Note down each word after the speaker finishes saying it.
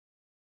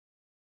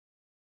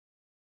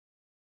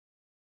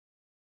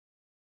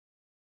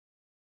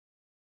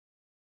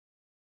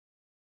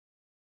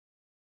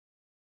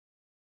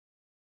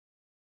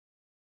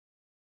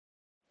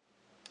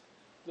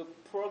the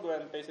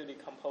program basically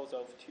composed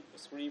of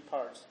three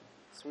parts,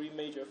 three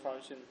major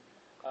functions.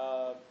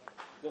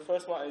 The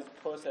first one is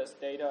process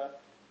data,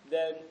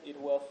 then it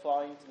will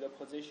find the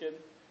position,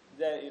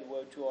 then it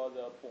will draw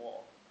the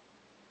ball.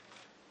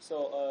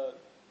 So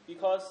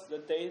because the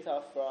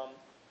data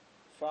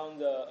from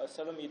the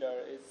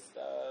accelerometer is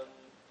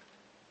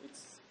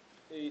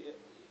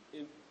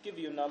it gives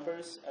you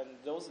numbers, and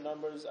those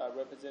numbers are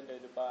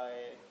represented by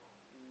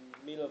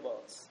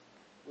millivolts,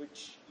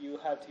 which you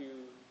have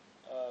to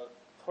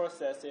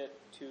process it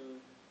to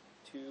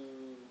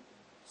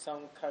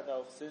some kind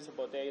of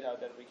sensible data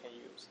that we can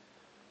use.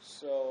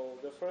 So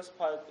the first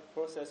part,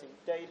 processing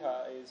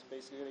data, is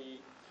basically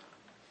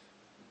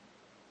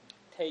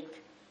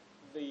take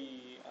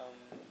the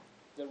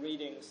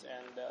readings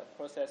and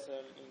process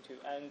them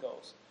into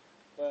angles.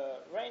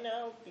 But right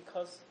now,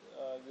 because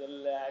the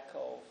lack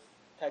of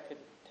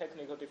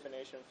technical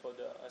definition for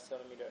the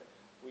accelerometer,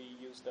 we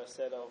use the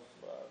set of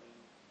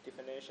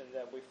definitions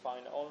that we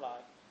find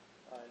online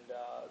and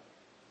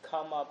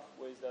come up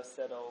with a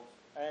set of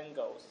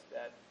angles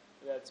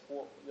that's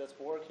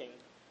working.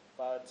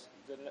 But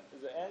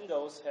the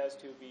angles has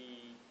to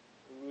be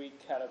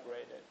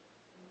recalibrated,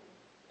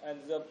 and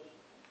the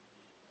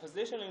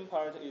positioning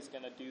part is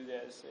going to do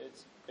this.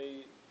 It's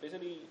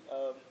basically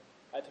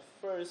at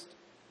first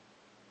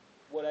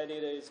what I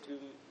did is to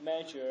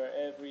measure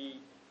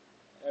every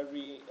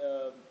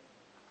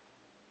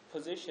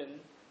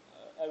position,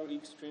 every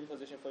extreme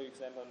position, for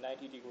example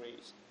 90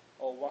 degrees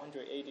or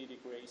 180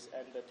 degrees,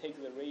 and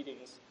take the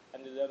readings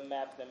and then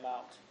map them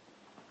out.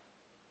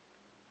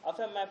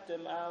 After I map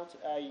them out,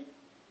 I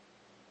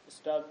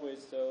start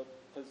with the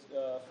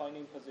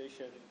finding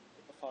position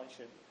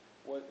function.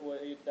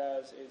 What it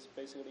does is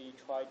basically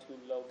try to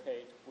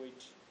locate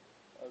which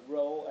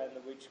row and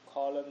which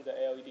column the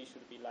LED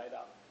should be light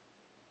up.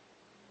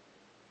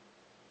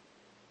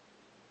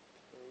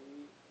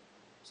 Okay.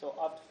 So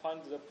after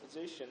finding the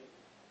position,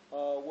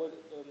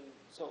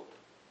 so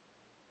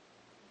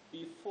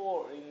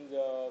before in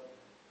the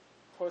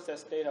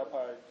process data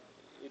part,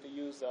 it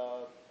used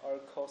our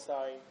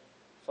cosine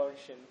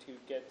function to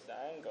get the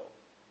angle.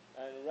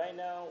 And right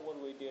now, what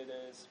we did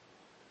is,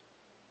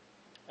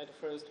 at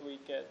first we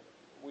get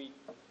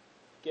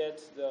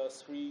the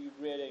three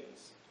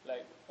readings,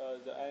 like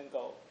the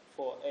angle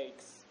for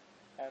X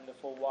and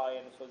for Y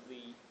and for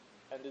Z,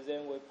 and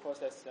then we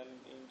process them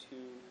into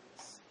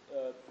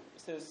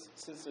since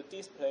the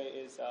display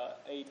is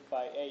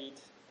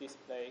 8x8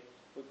 display,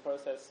 we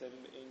process them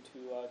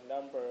into a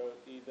number,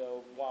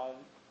 either 1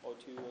 or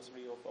 2 or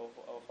 3 or 4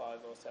 or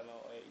 5 or 7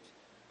 or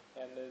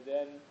 8, and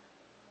then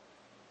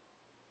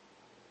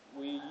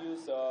we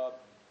use a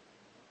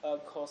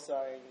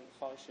cosine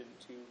function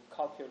to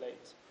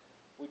calculate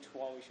which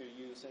one we should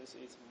use, since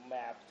it's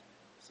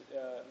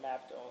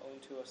mapped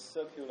onto a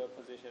circular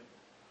position.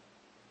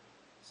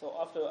 So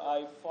after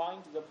I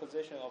find the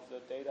position of the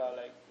data,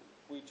 like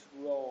which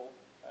row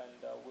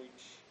and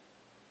which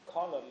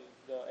column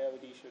the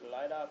LED should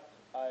light up,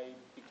 I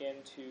began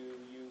to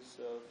use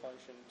a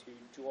function to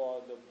draw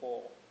the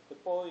ball. The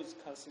ball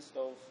consists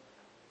of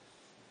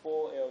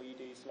 4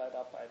 LEDs light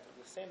up at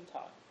the same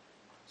time.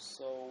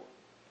 So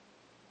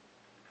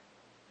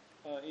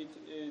it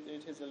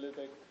is a little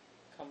bit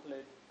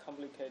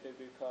complicated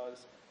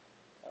because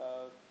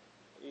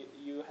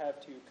you have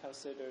to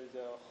consider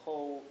the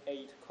whole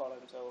 8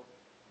 columns of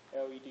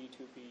LED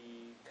to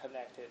be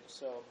connected.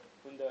 So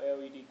when the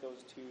LED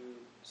goes to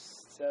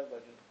 7,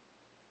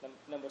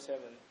 number 7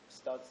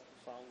 starts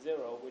from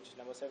 0, which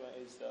number 7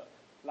 is the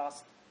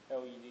last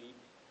LED.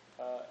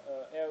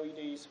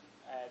 LEDs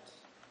at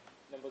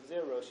number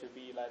 0 should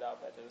be light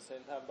up at the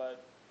same time,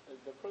 but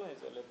the program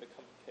is a little bit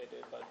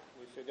complicated, but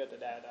we figured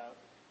that out.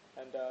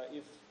 And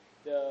if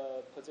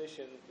the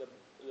position, the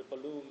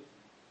balloon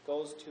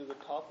goes to the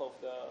top of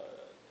the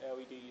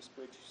LEDs,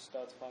 which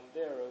starts from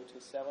 0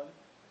 to 7,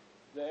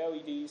 the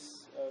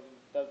LEDs,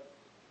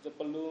 the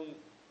balloon,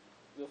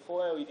 the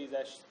 4 LEDs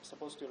that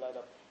supposed to light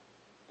up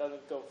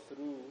doesn't go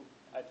through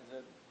at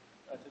the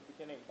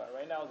beginning, but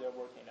right now they're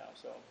working now,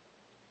 so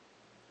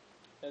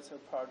that's a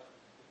part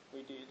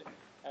we did.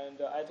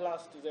 And at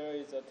last there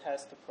is a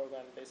test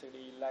program,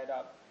 basically light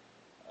up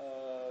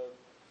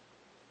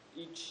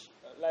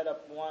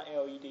one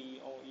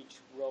LED on each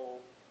row,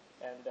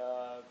 and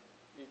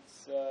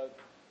it's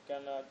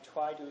gonna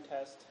try to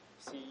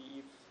see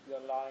if the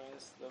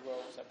lines, the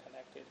rows are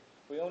connected.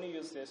 We only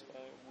use this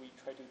when we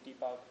try to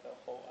debug the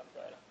whole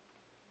umbrella.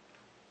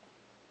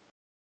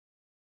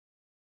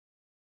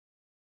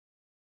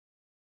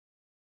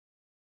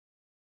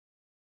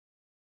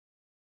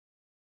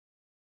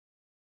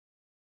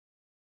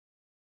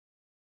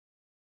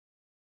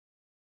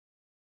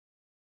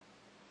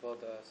 For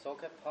the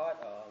socket part,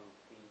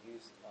 we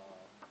use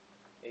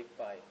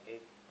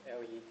 8x8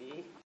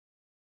 LED,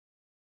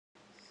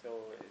 so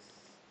it's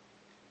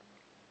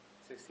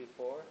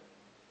 64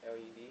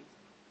 LED,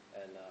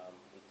 and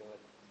we do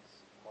it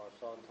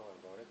horizontal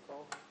and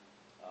vertical.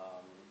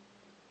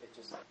 It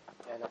just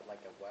end up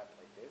like a web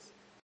like this.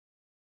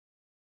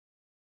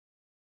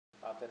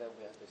 After that,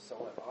 we have to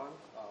sew it on.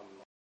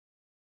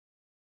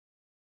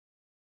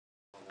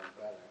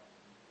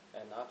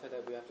 And after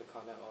that, we have to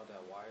connect all the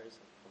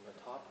wires from the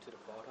top to the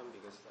bottom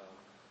because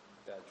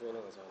the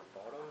Adreno is on the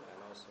bottom, and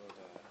also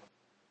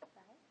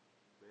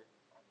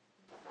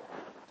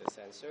the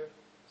sensor.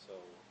 So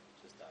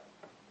just that.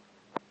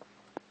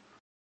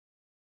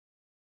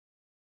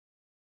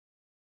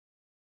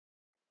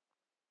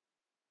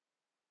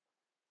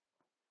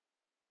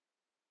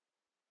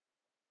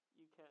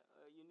 You can.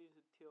 You need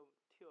to tilt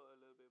a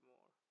little bit more.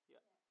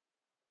 Yeah.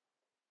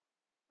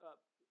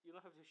 You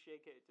don't have to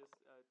shake it. Just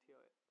tilt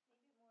it.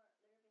 Maybe more, a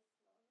little bit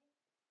slowly.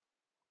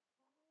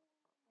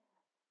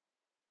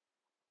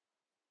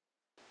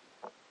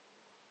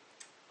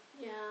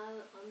 Yeah,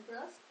 the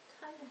umbrella's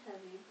kind of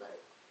heavy, but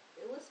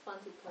it was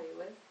fun to play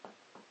with.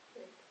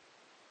 Like,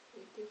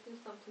 it gives you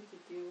something to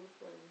do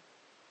when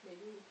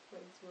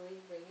it's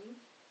really raining.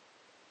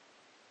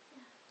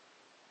 Yeah,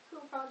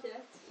 cool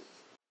project.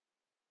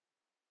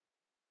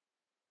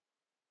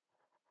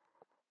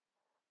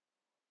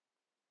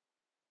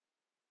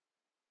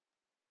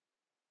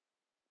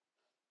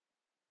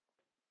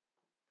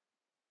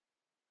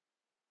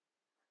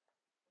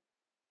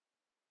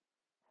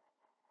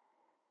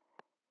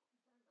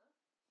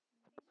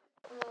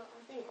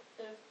 I think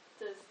if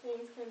these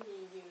things can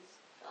be used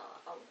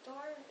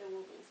outdoor, it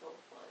will be so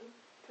fun.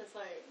 Cause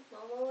like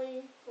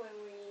normally when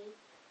we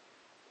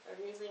are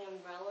using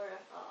umbrella,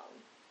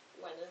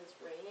 when it's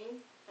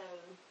raining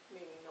and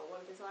maybe no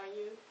one beside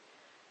you,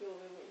 you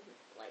will be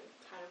like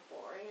kind of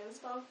boring and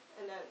stuff.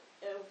 And then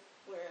if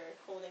we're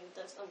holding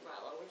this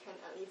umbrella, we can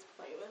at least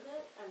play with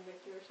it and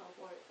make yourself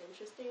more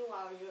interesting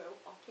while you're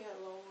walking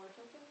alone or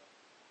something.